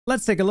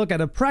Let's take a look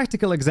at a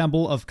practical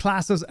example of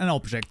classes and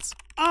objects.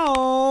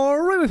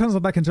 Alright, we're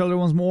back in tutorial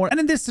once more, and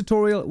in this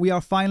tutorial we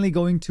are finally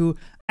going to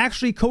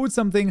actually code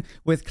something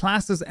with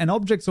classes and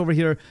objects over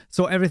here.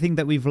 So everything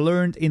that we've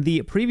learned in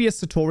the previous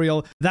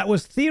tutorial that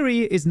was theory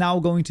is now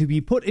going to be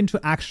put into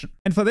action.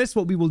 And for this,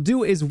 what we will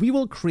do is we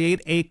will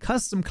create a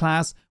custom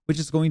class, which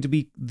is going to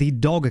be the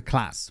dog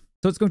class.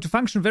 So it's going to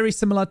function very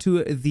similar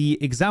to the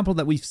example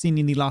that we've seen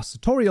in the last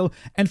tutorial.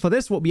 And for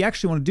this, what we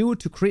actually want to do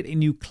to create a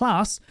new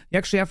class, you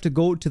actually have to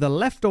go to the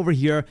left over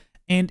here,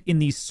 and in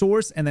the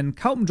source and then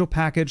Kaupenjoe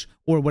package,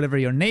 or whatever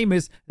your name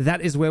is,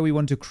 that is where we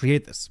want to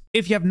create this.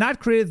 If you have not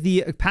created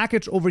the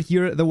package over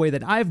here the way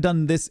that I've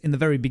done this in the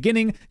very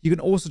beginning, you can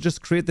also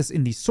just create this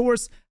in the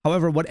source.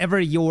 However, wherever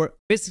your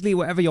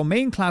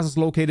main class is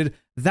located,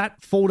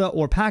 that folder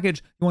or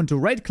package, you want to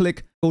right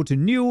click, go to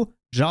new,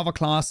 Java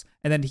class,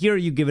 and then here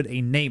you give it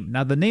a name.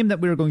 Now the name that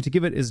we're going to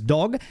give it is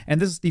dog,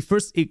 and this is the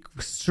first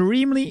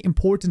extremely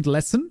important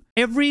lesson.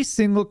 Every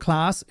single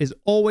class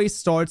always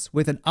starts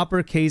with an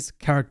uppercase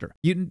character.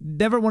 You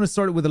never want to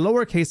start it with a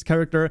lowercase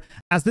character,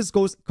 as this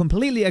goes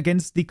completely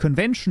against the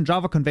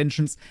Java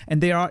conventions, and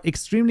they are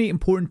extremely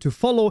important to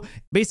follow.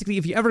 Basically,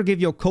 if you ever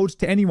give your code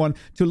to anyone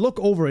to look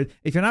over it,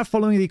 if you're not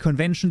following the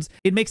conventions,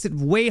 it makes it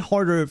way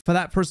harder for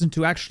that person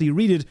to actually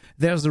read it.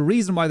 There's a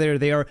reason why they're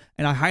there,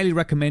 and I highly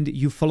recommend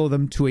you follow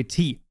them to a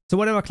T. So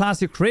whatever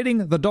class you're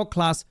creating, the dog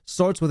class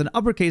starts with an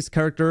uppercase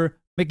character,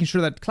 making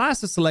sure that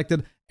class is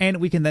selected, and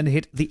we can then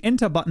hit the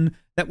enter button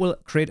that will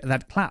create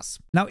that class.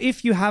 Now,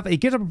 if you have a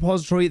GitHub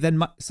repository,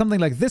 then something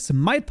like this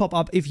might pop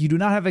up. If you do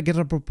not have a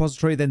GitHub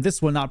repository, then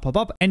this will not pop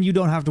up, and you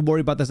don't have to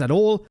worry about this at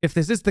all. If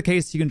this is the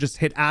case, you can just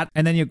hit add,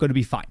 and then you're going to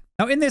be fine.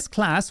 Now, in this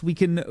class, we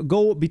can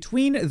go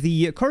between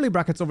the curly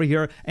brackets over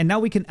here, and now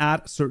we can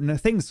add certain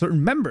things,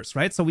 certain members,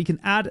 right? So we can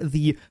add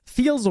the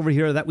fields over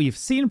here that we've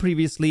seen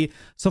previously.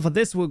 So for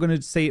this, we're going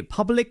to say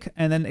public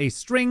and then a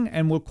string,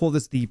 and we'll call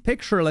this the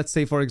picture, let's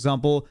say, for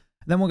example.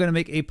 Then we're going to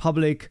make a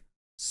public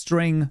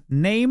string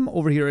name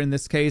over here in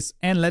this case,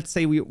 and let's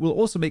say we will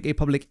also make a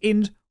public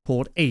int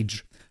called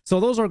age.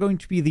 So those are going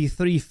to be the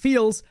three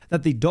fields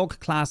that the dog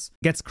class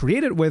gets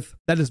created with.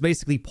 That is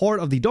basically part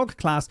of the dog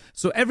class.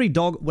 So every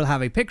dog will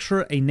have a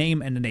picture, a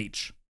name, and an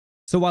age.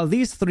 So while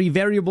these three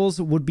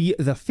variables would be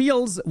the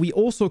fields, we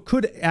also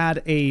could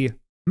add a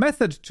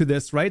method to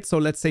this, right? So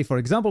let's say, for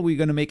example, we're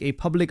going to make a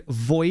public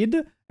void,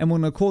 and we're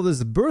going to call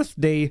this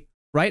birthday,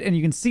 right? And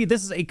you can see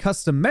this is a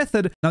custom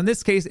method. Now in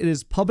this case, it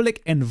is public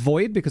and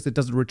void because it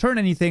doesn't return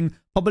anything.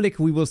 Public,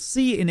 we will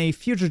see in a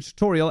future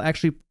tutorial,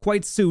 actually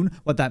quite soon,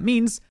 what that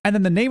means. And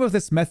then the name of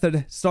this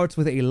method starts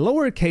with a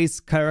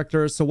lowercase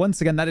character. So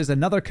once again, that is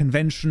another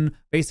convention.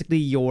 Basically,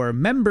 your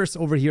members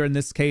over here in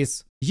this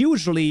case,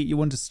 usually you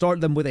want to start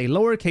them with a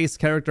lowercase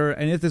character.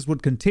 And if this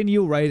would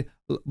continue, right,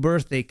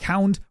 birthday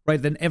count, right,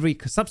 then every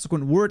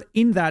subsequent word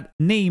in that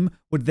name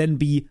would then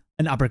be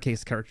an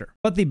uppercase character.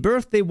 But the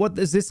birthday, what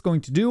is this going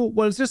to do?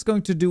 Well, it's just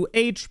going to do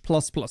age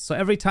plus plus. So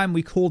every time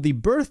we call the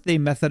birthday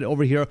method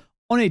over here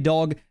on a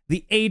dog,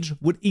 the age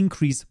would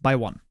increase by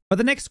 1. But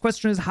the next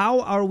question is,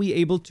 how are we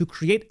able to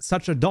create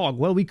such a dog?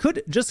 Well, we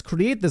could just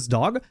create this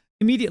dog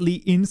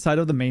immediately inside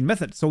of the main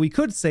method. So we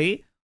could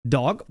say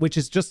dog, which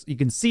is just, you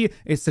can see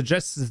it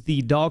suggests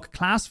the dog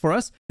class for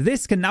us.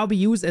 This can now be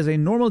used as a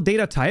normal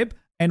data type,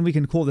 and we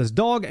can call this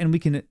dog, and we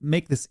can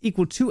make this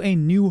equal to a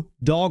new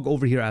dog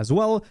over here as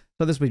well.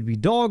 So this would be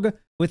dog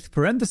with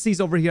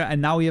parentheses over here,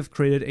 and now we have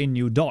created a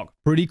new dog.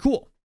 Pretty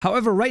cool.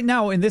 However, right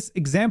now in this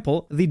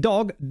example, the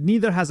dog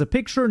neither has a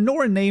picture,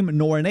 nor a name,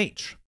 nor an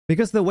age.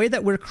 Because the way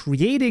that we're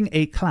creating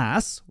a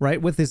class,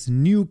 right, with this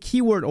new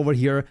keyword over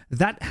here,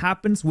 that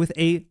happens with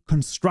a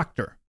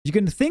constructor. You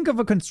can think of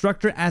a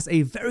constructor as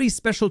a very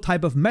special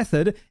type of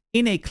method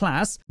in a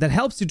class that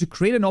helps you to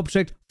create an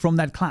object from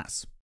that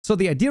class. So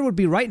the idea would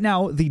be right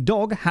now, the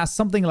dog has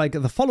something like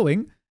the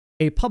following,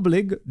 a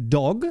public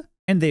dog,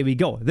 and there we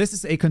go. This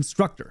is a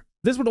constructor.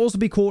 This would also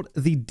be called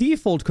the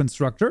default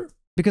constructor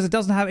because it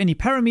doesn't have any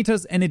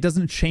parameters and it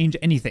doesn't change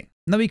anything.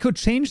 Now we could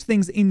change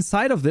things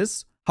inside of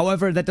this.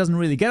 However, that doesn't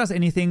really get us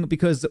anything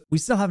because we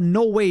still have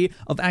no way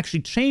of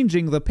actually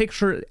changing the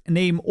picture,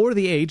 name, or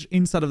the age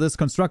inside of this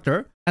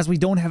constructor, as we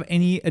don't have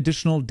any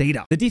additional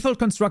data. The default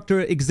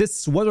constructor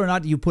exists whether or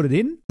not you put it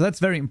in, so that's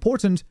very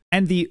important.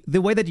 And the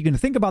way that you can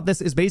think about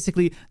this is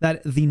basically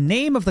that the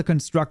name of the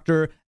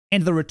constructor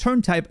and the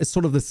return type is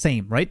sort of the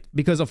same, right?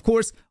 Because of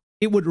course,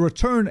 it would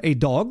return a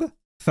dog.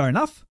 Fair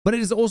enough, but it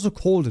is also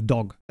called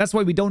dog. That's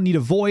why we don't need a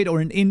void or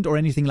an int or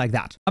anything like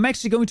that. I'm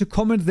actually going to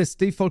comment this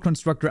default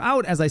constructor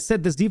out. As I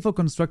said, this default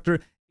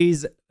constructor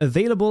is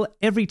available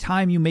every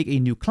time you make a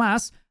new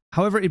class.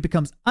 However, it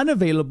becomes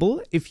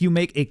unavailable if you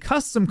make a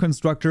custom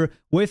constructor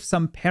with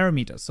some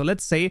parameters. So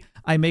let's say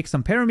I make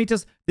some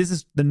parameters. This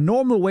is the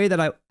normal way that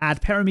I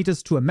add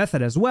parameters to a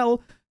method as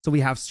well. So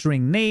we have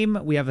string name.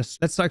 We have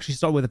let's actually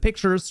start with a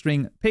picture,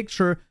 string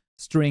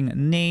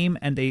name,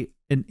 and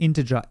an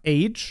integer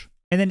age.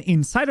 And then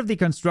inside of the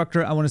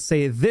constructor, I want to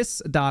say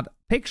this dot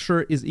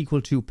picture is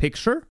equal to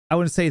picture. I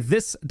want to say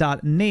this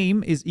dot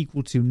name is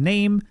equal to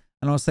name.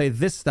 And I'll say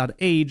this dot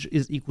age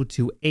is equal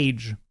to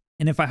age.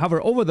 And if I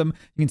hover over them,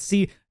 you can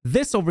see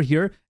this over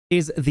here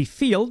is the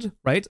field,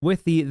 right?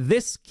 With the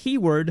this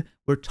keyword,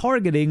 we're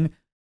targeting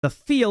the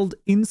field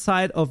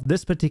inside of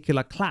this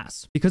particular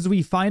class. Because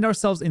we find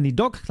ourselves in the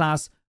dog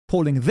class,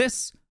 calling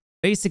this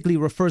basically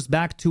refers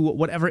back to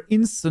whatever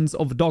instance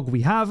of dog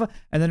we have,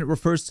 and then it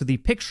refers to the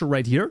picture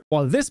right here.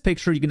 While this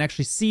picture, you can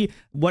actually see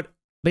what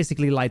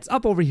basically lights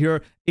up over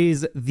here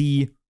is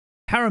the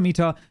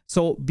parameter.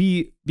 So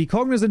be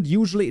cognizant,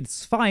 usually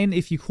it's fine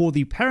if you call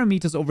the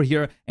parameters over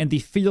here and the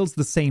fields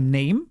the same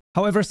name.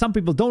 However, some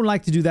people don't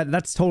like to do that.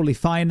 That's totally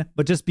fine,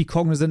 but just be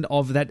cognizant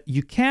of that.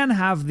 You can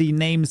have the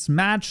names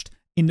matched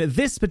in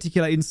this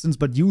particular instance,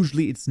 but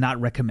usually it's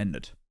not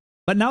recommended.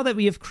 But now that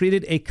we have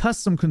created a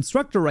custom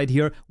constructor right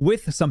here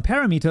with some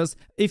parameters,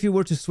 if you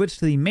were to switch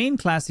to the main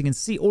class, you can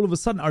see all of a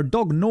sudden our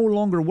dog no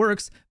longer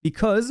works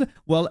because,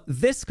 well,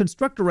 this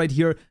constructor right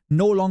here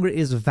no longer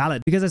is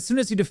valid. Because as soon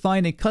as you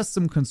define a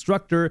custom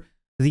constructor,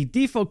 the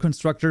default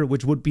constructor,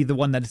 which would be the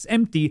one that is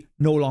empty,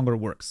 no longer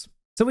works.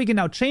 So we can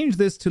now change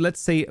this to,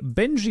 let's say,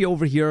 Benji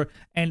over here,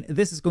 and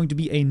this is going to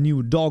be a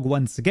new dog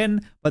once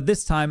again, but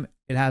this time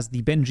it has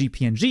the Benji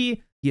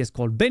PNG. He is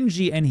called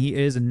Benji, and he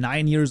is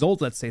 9 years old,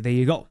 let's say. There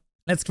you go.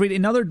 Let's create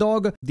another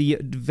dog. The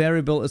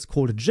variable is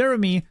called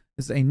Jeremy.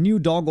 This is a new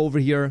dog over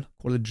here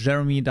called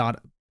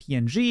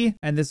Jeremy.png.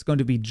 And this is going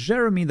to be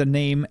Jeremy, the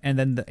name, and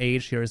then the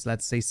age here is,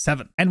 let's say,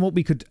 7. And what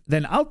we could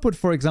then output,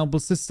 for example,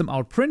 system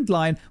out print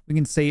line, we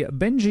can say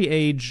Benji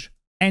age.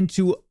 And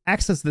to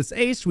access this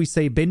age, we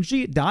say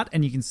Benji dot,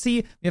 and you can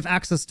see we have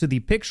access to the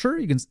picture.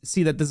 You can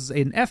see that this is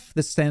an F.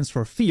 This stands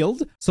for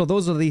field. So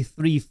those are the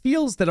 3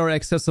 fields that are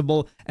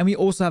accessible. And we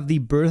also have the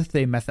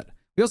birthday method.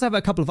 We also have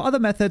a couple of other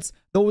methods.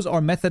 Those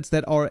are methods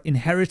that are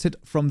inherited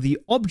from the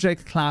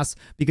object class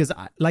because,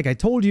 like I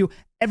told you,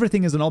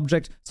 everything is an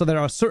object. So there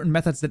are certain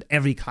methods that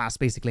every class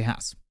basically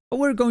has. But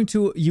we're going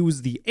to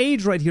use the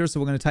age right here. So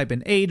we're going to type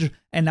in age.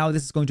 And now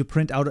this is going to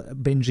print out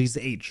Benji's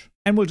age.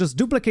 And we'll just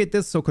duplicate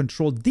this. So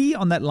Control D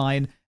on that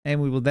line.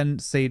 And we will then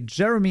say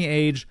Jeremy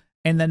age.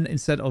 And then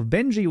instead of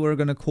Benji, we're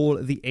going to call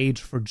the age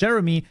for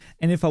Jeremy.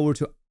 And if I were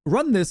to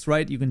run this,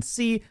 right, you can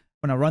see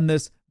when I run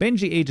this,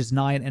 Benji age is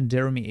 9 and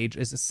Jeremy age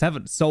is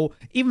 7. So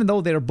even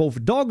though they're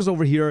both dogs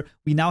over here,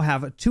 we now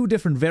have 2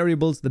 different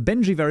variables, the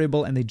Benji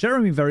variable and the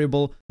Jeremy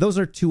variable. Those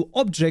are 2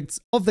 objects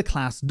of the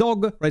class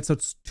dog, right? So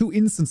it's 2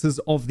 instances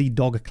of the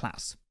dog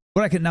class.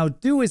 What I can now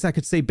do is I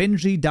could say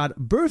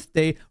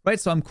Benji.birthday, right?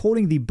 So I'm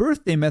calling the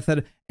birthday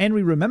method, and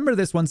we remember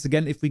this once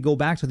again if we go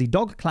back to the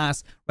dog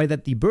class, right?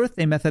 That the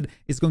birthday method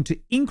is going to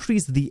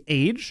increase the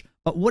age.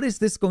 But what is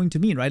this going to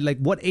mean, right? Like,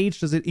 what age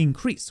does it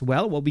increase?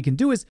 Well, what we can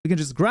do is we can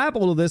just grab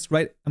all of this,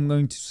 right? I'm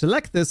going to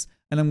select this,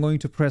 and I'm going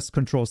to press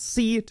Control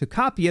C to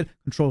copy it,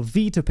 Control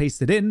V to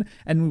paste it in,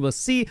 and we will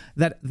see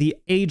that the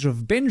age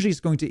of Benji is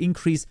going to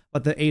increase,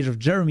 but the age of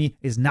Jeremy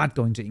is not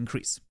going to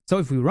increase. So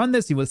if we run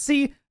this, you will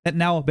see that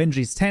now Benji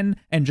is 10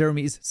 and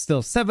Jeremy is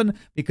still 7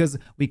 because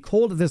we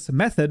called this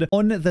method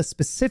on the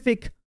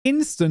specific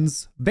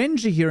instance,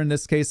 Benji here in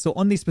this case, so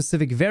on the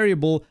specific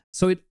variable,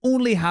 so it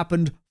only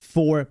happened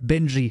for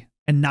Benji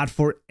and not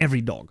for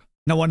every dog.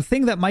 Now, one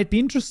thing that might be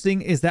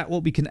interesting is that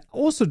what we can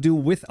also do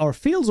with our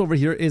fields over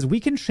here is we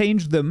can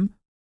change them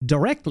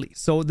directly.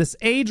 So this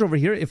age over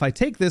here, if I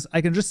take this,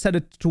 I can just set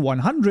it to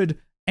 100.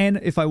 And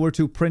if I were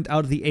to print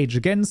out the age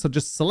again, so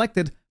just select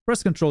it,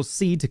 press Control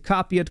C to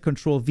copy it,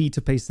 Control V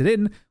to paste it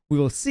in, we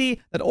will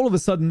see that all of a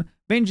sudden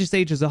Benji's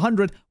age is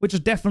 100,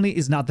 which definitely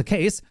is not the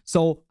case.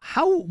 So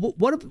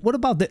what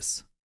about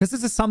this? Because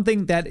this is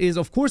something that is,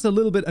 of course, a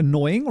little bit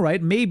annoying,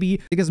 right? Maybe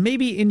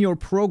in your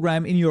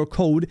program, in your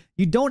code,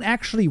 you don't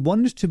actually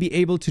want to be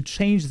able to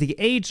change the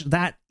age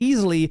that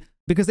easily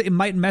because it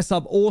might mess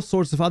up all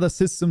sorts of other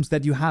systems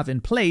that you have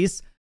in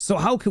place. So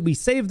how could we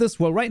save this?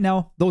 Well, right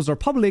now, those are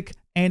public,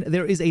 and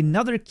there is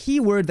another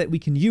keyword that we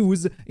can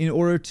use in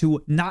order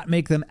to not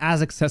make them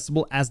as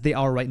accessible as they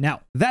are right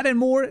now. That and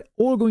more,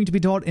 all going to be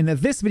taught in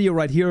this video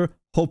right here.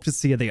 Hope to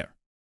see you there.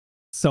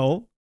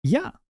 So,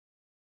 yeah.